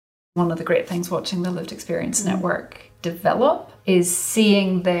One of the great things watching the Lived Experience Network develop is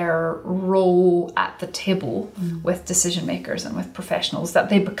seeing their role at the table with decision makers and with professionals, that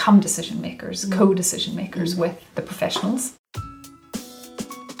they become decision makers, co-decision makers with the professionals.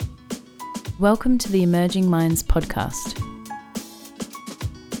 Welcome to the Emerging Minds podcast.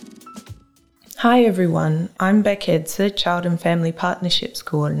 Hi everyone, I'm Beck Edser, Child and Family Partnerships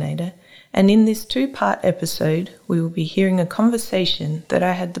Coordinator, and in this two-part episode we will be hearing a conversation that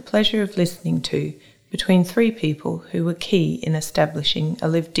I had the pleasure of listening to between three people who were key in establishing a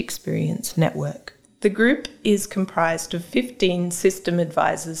lived experience network. The group is comprised of 15 system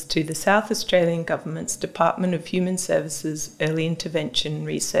advisors to the South Australian Government's Department of Human Services Early Intervention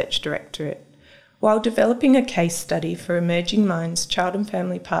Research Directorate. While developing a case study for Emerging Minds Child and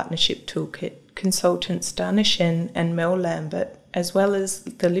Family Partnership Toolkit, consultants Shen and Lambert, as well as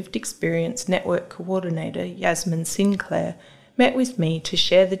the Lived Experience Network Coordinator Yasmin Sinclair, met with me to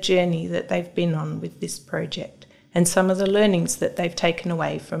share the journey that they've been on with this project and some of the learnings that they've taken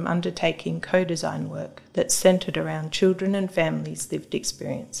away from undertaking co-design work that's centred around children and families' lived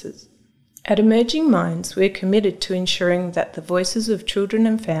experiences. At Emerging Minds, we're committed to ensuring that the voices of children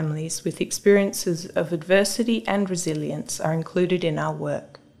and families with experiences of adversity and resilience are included in our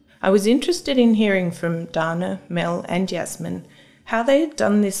work. I was interested in hearing from Dana, Mel and Yasmin how they had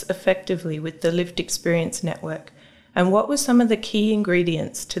done this effectively with the Lived Experience Network and what were some of the key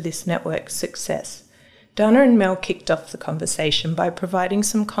ingredients to this network's success. Dana and Mel kicked off the conversation by providing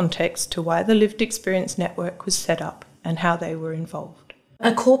some context to why the Lived Experience Network was set up and how they were involved.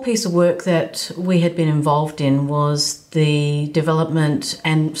 A core piece of work that we had been involved in was the development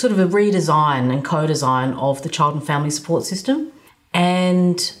and sort of a redesign and co-design of the child and family support system.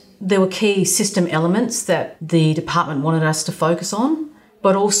 And there were key system elements that the department wanted us to focus on,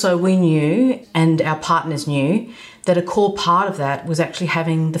 but also we knew, and our partners knew, that a core part of that was actually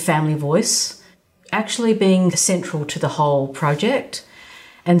having the family voice actually being central to the whole project.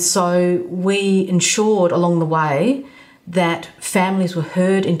 And so we ensured along the way that families were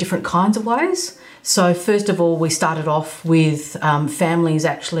heard in different kinds of ways. So first of all, we started off with families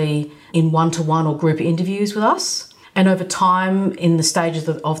actually in one-to-one or group interviews with us. And over time, in the stages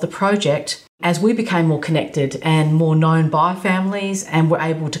of the project, as we became more connected and more known by families and were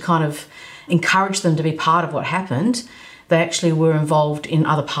able to kind of encourage them to be part of what happened, they actually were involved in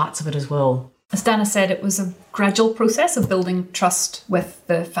other parts of it as well. As Dana said, it was a gradual process of building trust with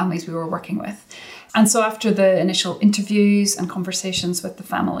the families we were working with. And so after the initial interviews and conversations with the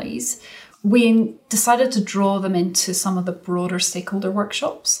families, we decided to draw them into some of the broader stakeholder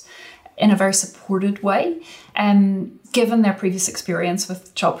workshops in a very supported way. Given their previous experience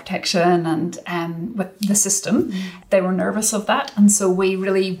with child protection and with the system, they were nervous of that. And so we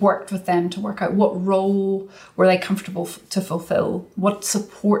really worked with them to work out what role were they comfortable to fulfill, what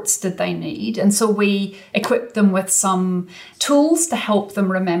supports did they need. And so we equipped them with some tools to help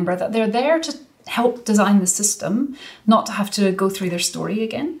them remember that they're there to help design the system, not to have to go through their story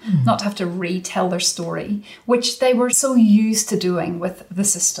again, not to have to retell their story, which they were so used to doing with the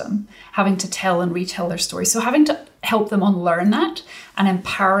system, having to tell and retell their story. So having to help them unlearn that and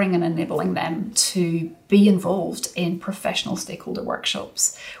empowering and enabling them to be involved in professional stakeholder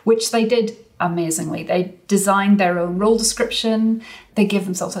workshops, which they did amazingly. They designed their own role description. They gave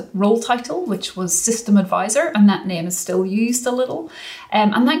themselves a role title, which was System Advisor, and that name is still used a little.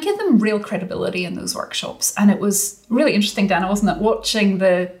 And that gave them real credibility in those workshops. And it was really interesting, Dana, wasn't it? Watching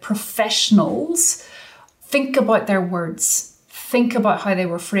the professionals think about their words, think about how they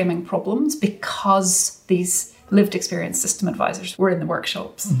were framing problems because these lived experience system advisors were in the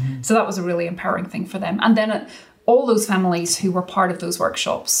workshops. So that was a really empowering thing for them. And then all those families who were part of those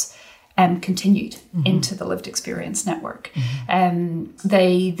workshops continued into the Lived Experience Network.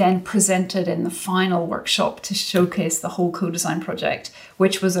 They then presented in the final workshop to showcase the whole co-design project,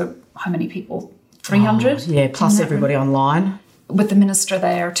 which was how many people? 300? Plus everybody online. With the minister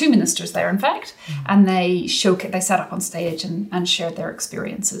there, two ministers there, in fact, and they sat up on stage and shared their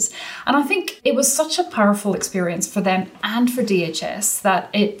experiences. And I think it was such a powerful experience for them and for DHS that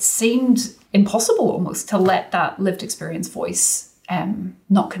it seemed impossible almost to let that lived experience voice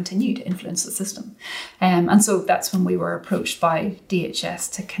not continue to influence the system. And so that's when we were approached by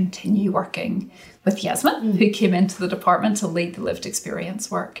DHS to continue working with Yasmin, who came into the department to lead the lived experience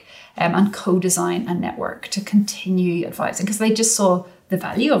work and co-design a network to continue advising, because they just saw the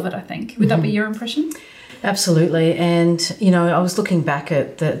value of it, I think. Would that be your impression? Absolutely. And, I was looking back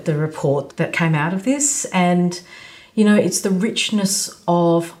at the report that came out of this and, it's the richness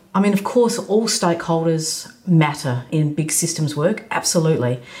of, of course, all stakeholders matter in big systems work,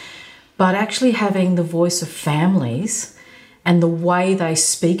 absolutely. But actually having the voice of families and the way they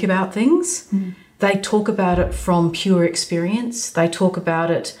speak about things. They talk about it from pure experience. They talk about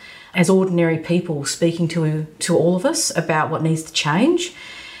it as ordinary people speaking to all of us about what needs to change.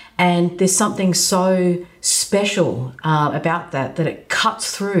 And there's something so special about that it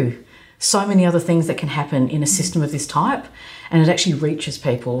cuts through so many other things that can happen in a system of this type, and it actually reaches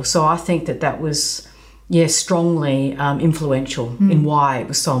people. So I think that was, strongly influential in why it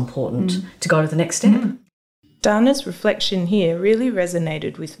was so important to go to the next step. Dana's reflection here really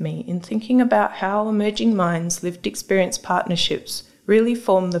resonated with me in thinking about how Emerging Minds lived experience partnerships really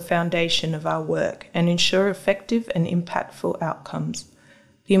form the foundation of our work and ensure effective and impactful outcomes.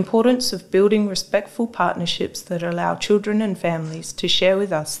 The importance of building respectful partnerships that allow children and families to share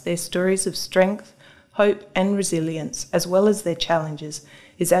with us their stories of strength, hope and resilience, as well as their challenges,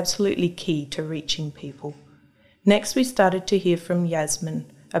 is absolutely key to reaching people. Next, we started to hear from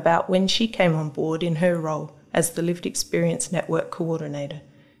Yasmin about when she came on board in her role as the Lived Experience Network Coordinator.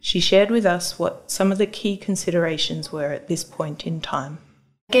 She shared with us what some of the key considerations were at this point in time.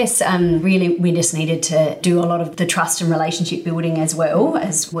 I guess really we just needed to do a lot of the trust and relationship building as well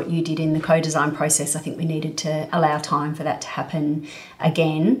as what you did in the co-design process. I think we needed to allow time for that to happen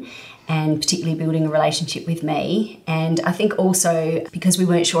again, and particularly building a relationship with me. And I think also because we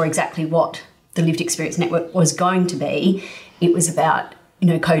weren't sure exactly what the Lived Experience Network was going to be, it was about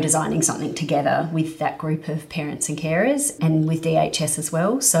co-designing something together with that group of parents and carers and with DHS as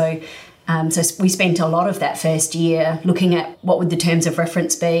well. So we spent a lot of that first year looking at what would the terms of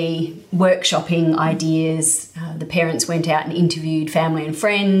reference be, workshopping ideas. The parents went out and interviewed family and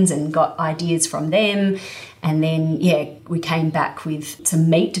friends and got ideas from them. And then, we came back with some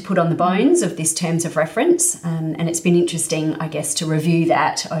meat to put on the bones of this terms of reference. And it's been interesting, I guess, to review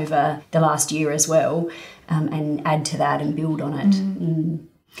that over the last year as well. And add to that and build on it.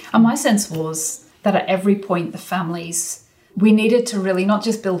 And my sense was that at every point the families, we needed to really not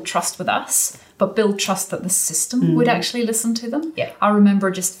just build trust with us, but build trust that the system would actually listen to them. Yeah. I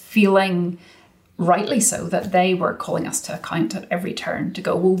remember just feeling, rightly so, that they were calling us to account at every turn to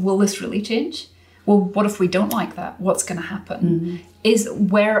go, well, will this really change? Well, what if we don't like that? What's going to happen?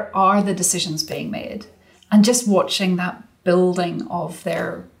 Where are the decisions being made? And just watching that building of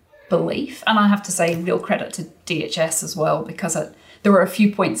their belief. And I have to say real credit to DHS as well, because there were a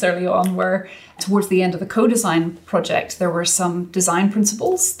few points early on where towards the end of the co-design project, there were some design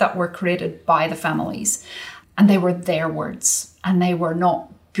principles that were created by the families, and they were their words, and they were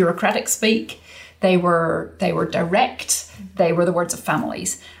not bureaucratic speak. They were direct. They were the words of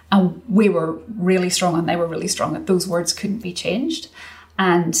families. And we were really strong, and they were really strong that those words couldn't be changed.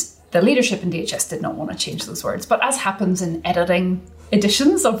 And the leadership in DHS did not want to change those words. But as happens in editing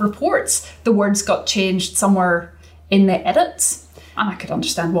editions of reports, the words got changed somewhere in the edits. And I could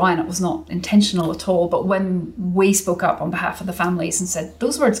understand why, and it was not intentional at all. But when we spoke up on behalf of the families and said,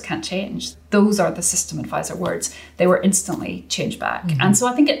 those words can't change, those are the system advisor words, they were instantly changed back. And so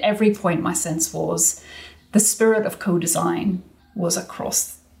I think at every point, my sense was the spirit of co-design was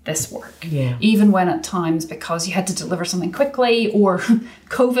across this work. Yeah. Even when at times, because you had to deliver something quickly, or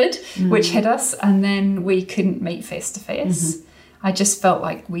COVID, which hit us, and then we couldn't meet face to face. I just felt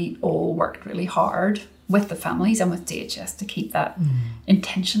like we all worked really hard with the families and with DHS to keep that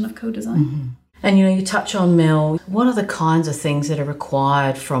intention of co-design. And you touch on, Mel, what are the kinds of things that are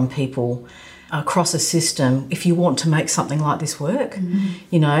required from people across a system if you want to make something like this work?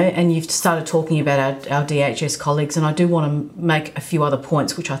 And you've started talking about our DHS colleagues, and I do want to make a few other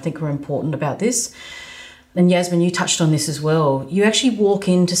points which I think are important about this. And Yasmin, you touched on this as well. You actually walk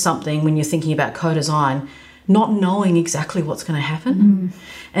into something when you're thinking about co-design not knowing exactly what's going to happen.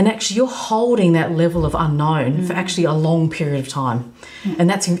 And actually you're holding that level of unknown for actually a long period of time. And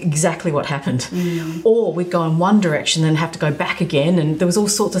that's exactly what happened. Or we'd go in one direction and have to go back again, and there was all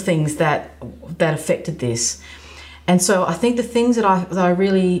sorts of things that affected this. And so I think the things that I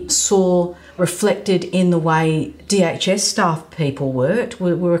really saw reflected in the way DHS staff people worked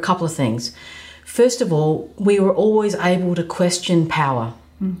were a couple of things. First of all, we were always able to question power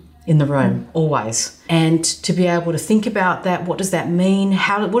in the room, always. And to be able to think about that, what does that mean?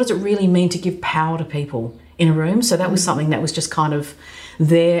 What does it really mean to give power to people in a room? So that was something that was just kind of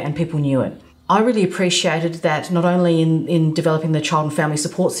there and people knew it. I really appreciated that not only in developing the child and family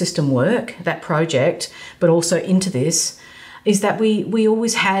support system work, that project, but also into this, is that we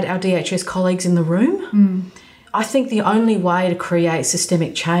always had our DHS colleagues in the room. I think the only way to create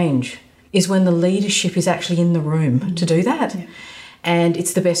systemic change is when the leadership is actually in the room to do that. And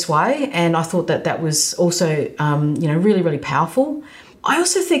it's the best way. And I thought that was also, really, really powerful. I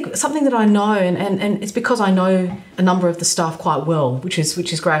also think something that I know, and it's because I know a number of the staff quite well, which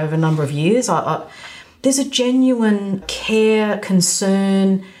is great over a number of years. there's a genuine care,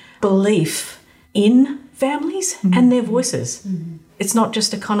 concern, belief in families and their voices. It's not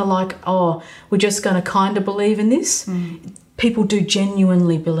just a kind of like, oh, we're just going to kind of believe in this. People do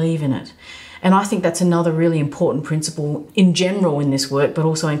genuinely believe in it. And I think that's another really important principle in general in this work, but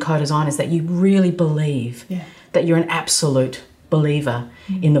also in co-design, is that you really believe that you're an absolute believer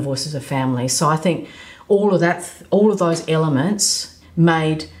in the voices of families. So I think all of those elements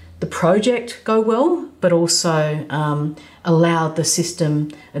made the project go well, but also allowed the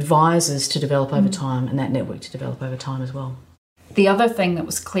system advisors to develop over time and that network to develop over time as well. The other thing that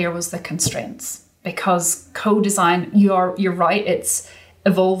was clear was the constraints, because co-design, you're right, it's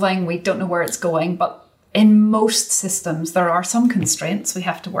evolving, we don't know where it's going, but in most systems there are some constraints we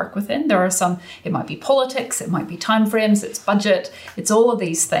have to work within. There are some, it might be politics, it might be timeframes, it's budget, it's all of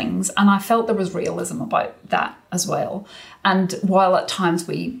these things, and I felt there was realism about that as well. And while at times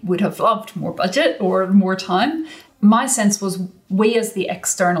we would have loved more budget or more time, my sense was we as the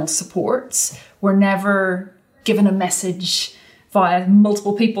external supports were never given a message via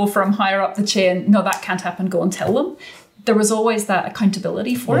multiple people from higher up the chain, no, that can't happen, go and tell them. There was always that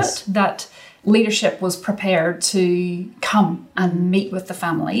accountability for it, that leadership was prepared to come and meet with the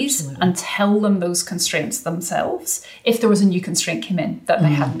families and tell them those constraints themselves if there was a new constraint came in that they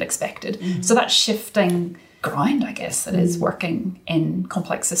hadn't expected. So that shifting ground, I guess, that is working in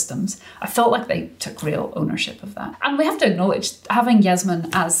complex systems, I felt like they took real ownership of that. And we have to acknowledge having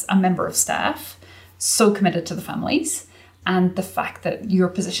Yasmin as a member of staff, so committed to the families, and the fact that your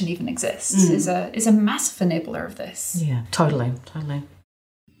position even exists is a massive enabler of this. Yeah, totally.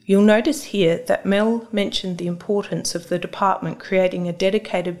 You'll notice here that Mel mentioned the importance of the department creating a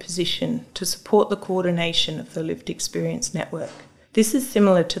dedicated position to support the coordination of the lived experience network. This is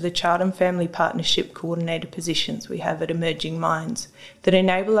similar to the Child and Family Partnership Coordinator positions we have at Emerging Minds that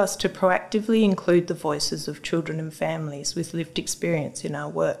enable us to proactively include the voices of children and families with lived experience in our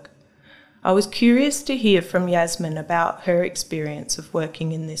work. I was curious to hear from Yasmin about her experience of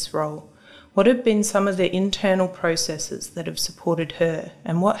working in this role. What have been some of the internal processes that have supported her,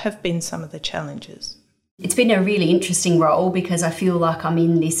 and what have been some of the challenges? It's been a really interesting role because I feel like I'm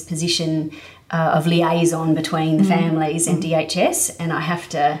in this position of liaison between the families and DHS, and I have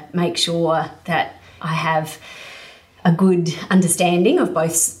to make sure that I have a good understanding of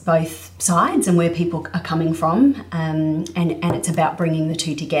both sides and where people are coming from, and it's about bringing the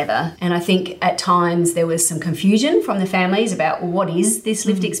two together. And I think at times there was some confusion from the families about, well, what is this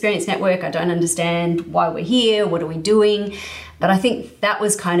lived experience network? I don't understand why we're here, what are we doing? But I think that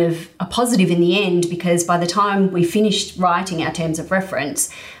was kind of a positive in the end, because by the time we finished writing our terms of reference,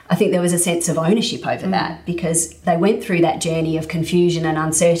 I think there was a sense of ownership over that, because they went through that journey of confusion and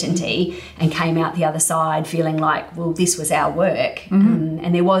uncertainty and came out the other side feeling like, well, this was our work.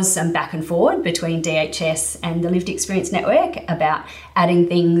 And there was some back and forward between DHS and the Lived Experience Network about adding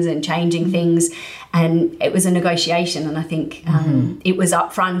things and changing things. And it was a negotiation, and I think it was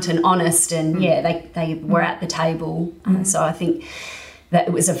upfront and honest, and they were at the table. So I think that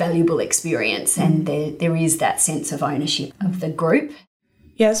it was a valuable experience, and there is that sense of ownership of the group.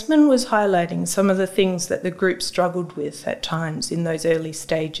 Yasmin was highlighting some of the things that the group struggled with at times in those early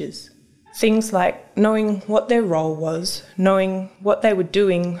stages. Things like knowing what their role was, knowing what they were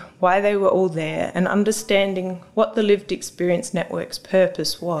doing, why they were all there, and understanding what the Lived Experience Network's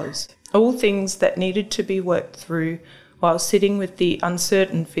purpose was. All things that needed to be worked through while sitting with the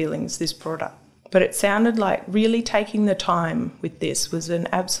uncertain feelings this brought up. But it sounded like really taking the time with this was an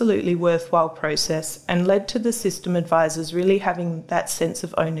absolutely worthwhile process and led to the system advisors really having that sense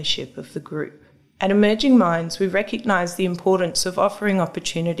of ownership of the group. At Emerging Minds, we recognise the importance of offering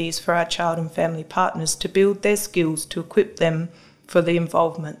opportunities for our child and family partners to build their skills to equip them for the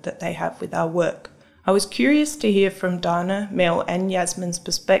involvement that they have with our work. I was curious to hear from Dana, Mel and Yasmin's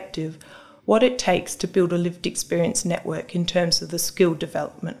perspective what it takes to build a lived experience network in terms of the skill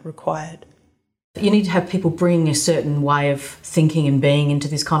development required. You need to have people bring a certain way of thinking and being into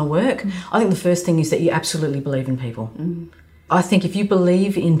this kind of work. I think the first thing is that you absolutely believe in people. I think if you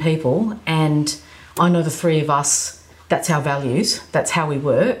believe in people, and I know the three of us, that's our values, that's how we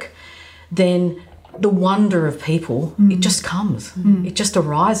work, then the wonder of people, it just comes, it just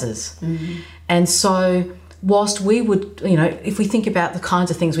arises. And so whilst we would, if we think about the kinds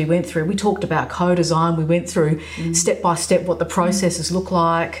of things we went through, we talked about co-design, we went through step by step what the processes look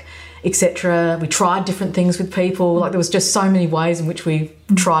like, etc. We tried different things with people. Like, there was just so many ways in which we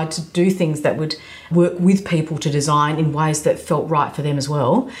tried to do things that would work with people to design in ways that felt right for them as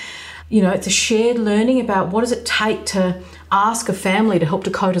well. It's a shared learning about what does it take to ask a family to help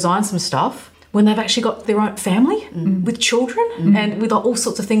to co-design some stuff when they've actually got their own family with children and with all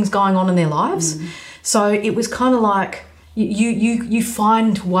sorts of things going on in their lives. So it was kind of like you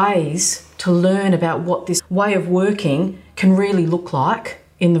find ways to learn about what this way of working can really look like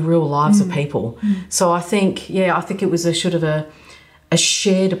in the real lives of people. So I think it was a sort of a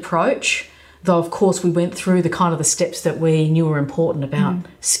shared approach, though of course we went through the steps that we knew were important about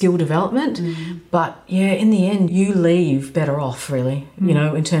skill development. But yeah, in the end, you leave better off really, you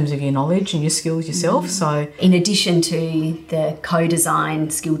know, in terms of your knowledge and your skills yourself. So in addition to the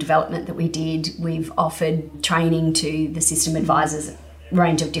co-design skill development that we did, we've offered training to the system advisors,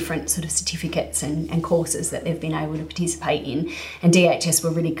 range of different sort of certificates and courses that they've been able to participate in. And DHS were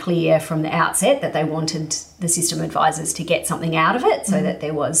really clear from the outset that they wanted the system advisors to get something out of it, so that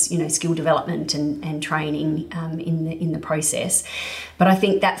there was, you know, skill development and training in the process. But I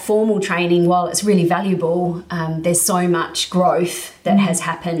think that formal training, while it's really valuable, there's so much growth that has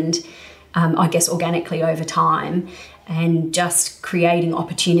happened, I guess, organically over time. And just creating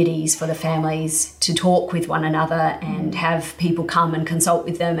opportunities for the families to talk with one another and have people come and consult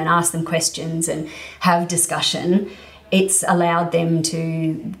with them and ask them questions and have discussion. It's allowed them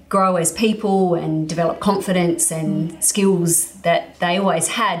to grow as people and develop confidence and skills that they always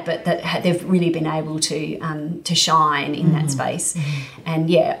had, but that they've really been able to shine in that space. And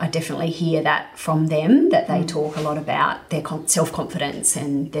yeah, I definitely hear that from them, that they talk a lot about their self-confidence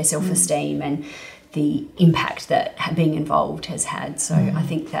and their self-esteem and the impact that being involved has had. So I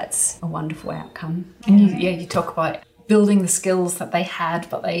think that's a wonderful outcome. And you talk about building the skills that they had,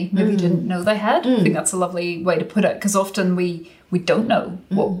 but they maybe didn't know they had. I think that's a lovely way to put it, because often we don't know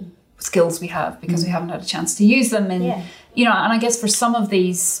what skills we have because we haven't had a chance to use them. And, you know, and I guess for some of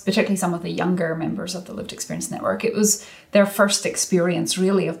these, particularly some of the younger members of the Lived Experience Network, it was their first experience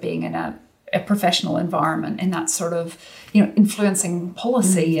really of being in a professional environment in that sort of, you know, influencing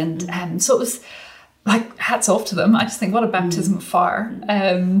policy. And so it was like, hats off to them. I just think what a baptism of fire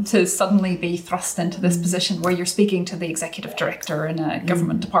to suddenly be thrust into this position where you're speaking to the executive director in a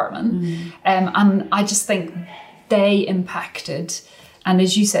government department. And I just think they impacted, and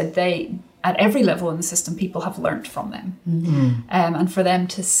as you said, they, at every level in the system, people have learnt from them. And for them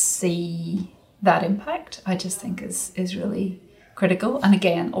to see that impact, I just think is really critical. And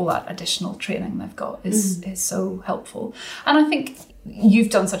again, all that additional training they've got is so helpful. And I think you've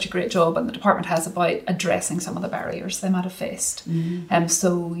done such a great job, and the department has, about addressing some of the barriers they might have faced.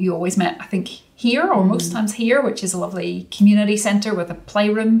 So you always met, I think, here, or most times here, which is a lovely community centre with a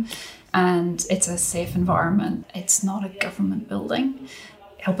playroom, and it's a safe environment. It's not a government building.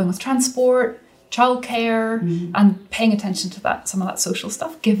 Helping with transport, childcare, and paying attention to that, some of that social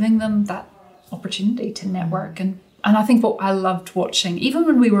stuff, giving them that opportunity to network. And I think what I loved watching, even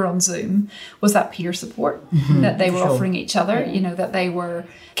when we were on Zoom, was that peer support that they were offering each other, you know, that they were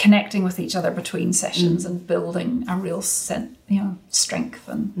connecting with each other between sessions and building a real strength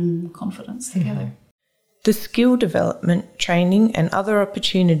and confidence together. The skill development, training and other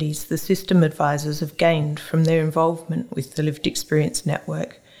opportunities the system advisors have gained from their involvement with the Lived Experience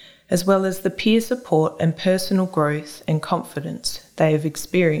Network, as well as the peer support and personal growth and confidence they have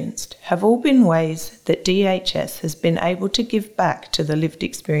experienced, have all been ways that DHS has been able to give back to the Lived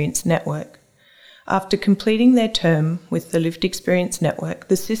Experience Network. After completing their term with the Lived Experience Network,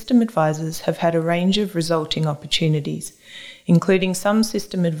 the system advisors have had a range of resulting opportunities, including some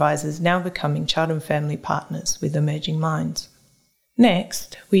system advisors now becoming child and family partners with Emerging Minds.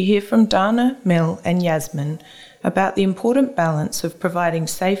 Next, we hear from Dana, Mel and Yasmin about the important balance of providing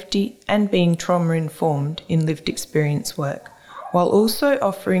safety and being trauma-informed in lived experience work, while also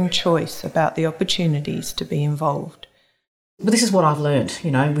offering choice about the opportunities to be involved. But this is what I've learned,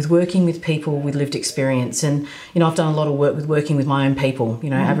 you know, with working with people with lived experience. And, you know, I've done a lot of work with working with my own people, you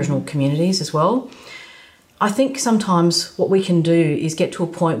know, Aboriginal communities as well. I think sometimes what we can do is get to a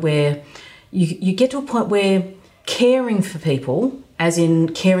point where you get to a point where caring for people, as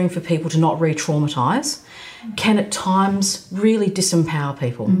in caring for people to not re-traumatise, can at times really disempower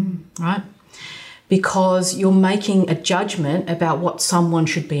people, right? Because you're making a judgment about what someone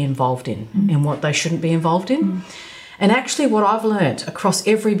should be involved in and what they shouldn't be involved in. And actually what I've learnt across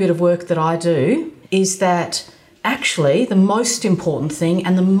every bit of work that I do is that actually the most important thing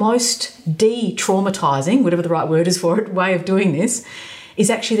and the most de-traumatising, whatever the right word is for it, way of doing this, is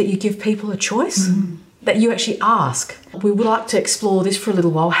actually that you give people a choice. That you actually ask, we would like to explore this for a little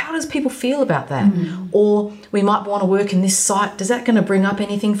while. How does people feel about that? Or we might want to work in this site. Is that going to bring up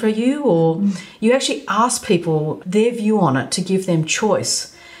anything for you? Or you actually ask people their view on it to give them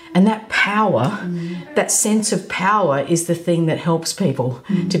choice. And that power, that sense of power is the thing that helps people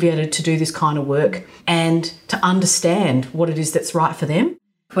to be able to do this kind of work and to understand what it is that's right for them.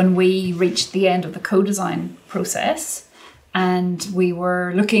 When we reached the end of the co-design process, and we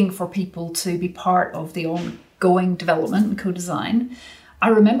were looking for people to be part of the ongoing development and co-design, I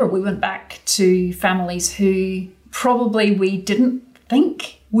remember we went back to families who probably we didn't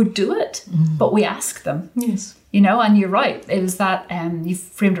think would do it, but we asked them. Yes. And you're right. It was that, you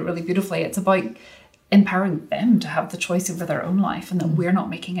framed it really beautifully. It's about empowering them to have the choice over their own life, and that we're not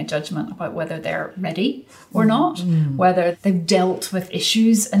making a judgment about whether they're ready or not, whether they've dealt with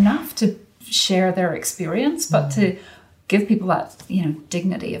issues enough to share their experience, but to give people that,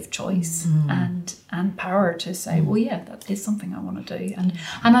 dignity of choice and power to say, well, yeah, that is something I want to do. And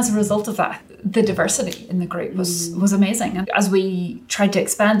as a result of that, the diversity in the group was amazing. And as we tried to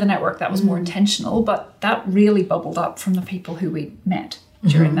expand the network, that was more intentional, but that really bubbled up from the people who we met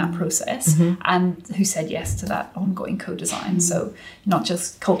during that process and who said yes to that ongoing co-design. So not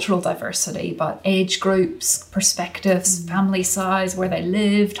just cultural diversity, but age groups, perspectives, family size, where they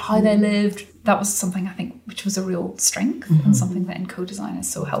lived, how they lived. That was something I think which was a real strength and something that in co-design is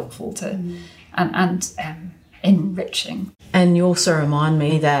so helpful to and enriching. And you also remind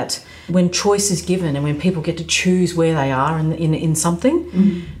me that when choice is given and when people get to choose where they are in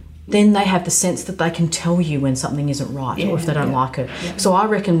something, then they have the sense that they can tell you when something isn't right or if they don't like it. Yeah. So I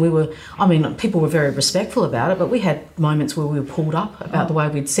reckon people were very respectful about it, but we had moments where we were pulled up about the way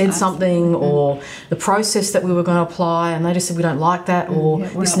we'd said something or the process that we were going to apply, and they just said, we don't like that, or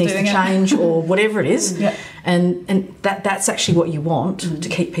this needs to change or whatever it is. Yeah. And that's actually what you want to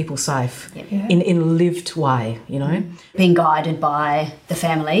keep people safe in a lived way, Being guided by the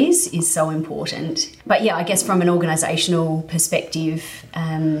families is so important. But I guess from an organisational perspective,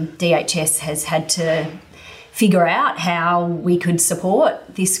 DHS has had to figure out how we could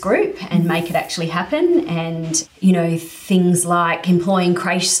support this group and make it actually happen. And, things like employing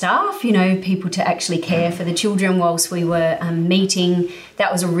creche staff, people to actually care for the children whilst we were meeting,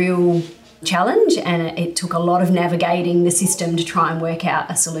 that was a real challenge, and it took a lot of navigating the system to try and work out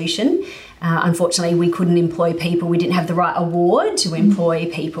a solution. Unfortunately, we couldn't employ people. We didn't have the right award to employ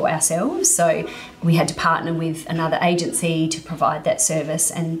people ourselves, so we had to partner with another agency to provide that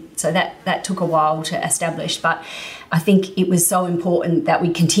service, and so that took a while to establish. But I think it was so important that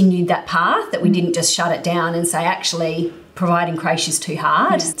we continued that path, that we didn't just shut it down and say, actually, providing creche is too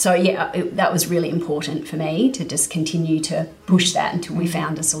hard. So that was really important for me to just continue to push that until we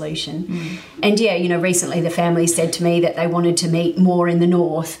found a solution. And recently the family said to me that they wanted to meet more in the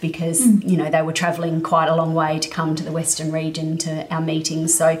north because they were travelling quite a long way to come to the western region to our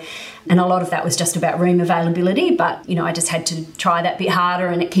meetings. So, and a lot of that was just about room availability, but I just had to try that bit harder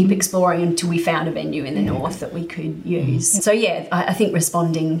and keep exploring until we found a venue in the north that we could use. So I think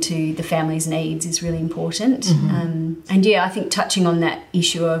responding to the family's needs is really important. I think touching on that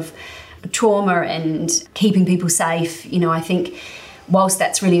issue of trauma and keeping people safe, I think whilst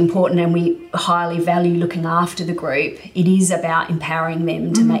that's really important and we highly value looking after the group, it is about empowering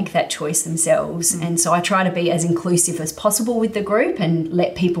them to make that choice themselves. And so I try to be as inclusive as possible with the group and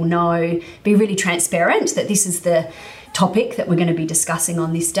let people know, be really transparent that this is the topic that we're going to be discussing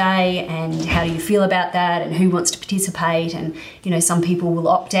on this day, and how do you feel about that, and who wants to participate. And some people will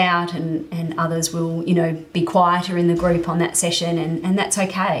opt out and others will be quieter in the group on that session, and that's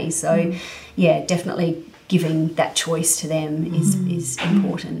okay. So definitely giving that choice to them is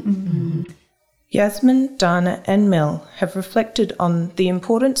important. Yasmin, Dana and Mel have reflected on the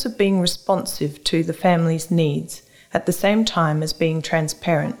importance of being responsive to the family's needs at the same time as being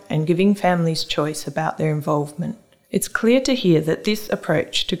transparent and giving families choice about their involvement. It's clear to hear that this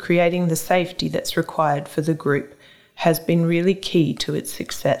approach to creating the safety that's required for the group has been really key to its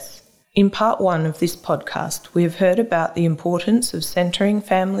success. In part 1 of this podcast, we have heard about the importance of centering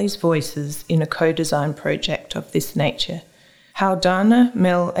families' voices in a co-design project of this nature, how Dana,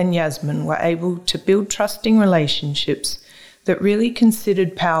 Mel and Yasmin were able to build trusting relationships that really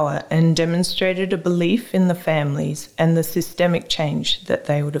considered power and demonstrated a belief in the families and the systemic change that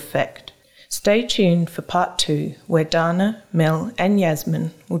they would effect. Stay tuned for part 2, where Dana, Mel and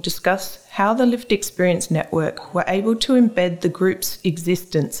Yasmin will discuss how the Lived Experience Network were able to embed the group's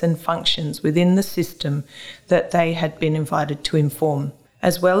existence and functions within the system that they had been invited to inform,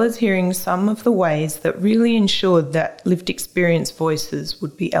 as well as hearing some of the ways that really ensured that lived experience voices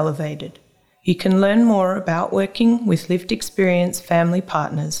would be elevated. You can learn more about working with lived experience family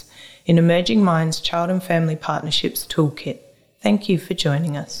partners in Emerging Minds Child and Family Partnerships Toolkit. Thank you for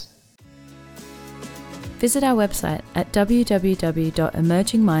joining us. Visit our website at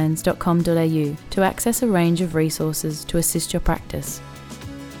www.emergingminds.com.au to access a range of resources to assist your practice.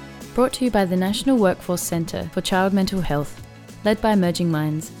 Brought to you by the National Workforce Centre for Child Mental Health, led by Emerging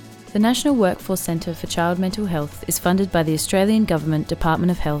Minds. The National Workforce Centre for Child Mental Health is funded by the Australian Government Department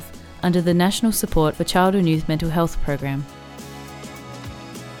of Health under the National Support for Child and Youth Mental Health Program.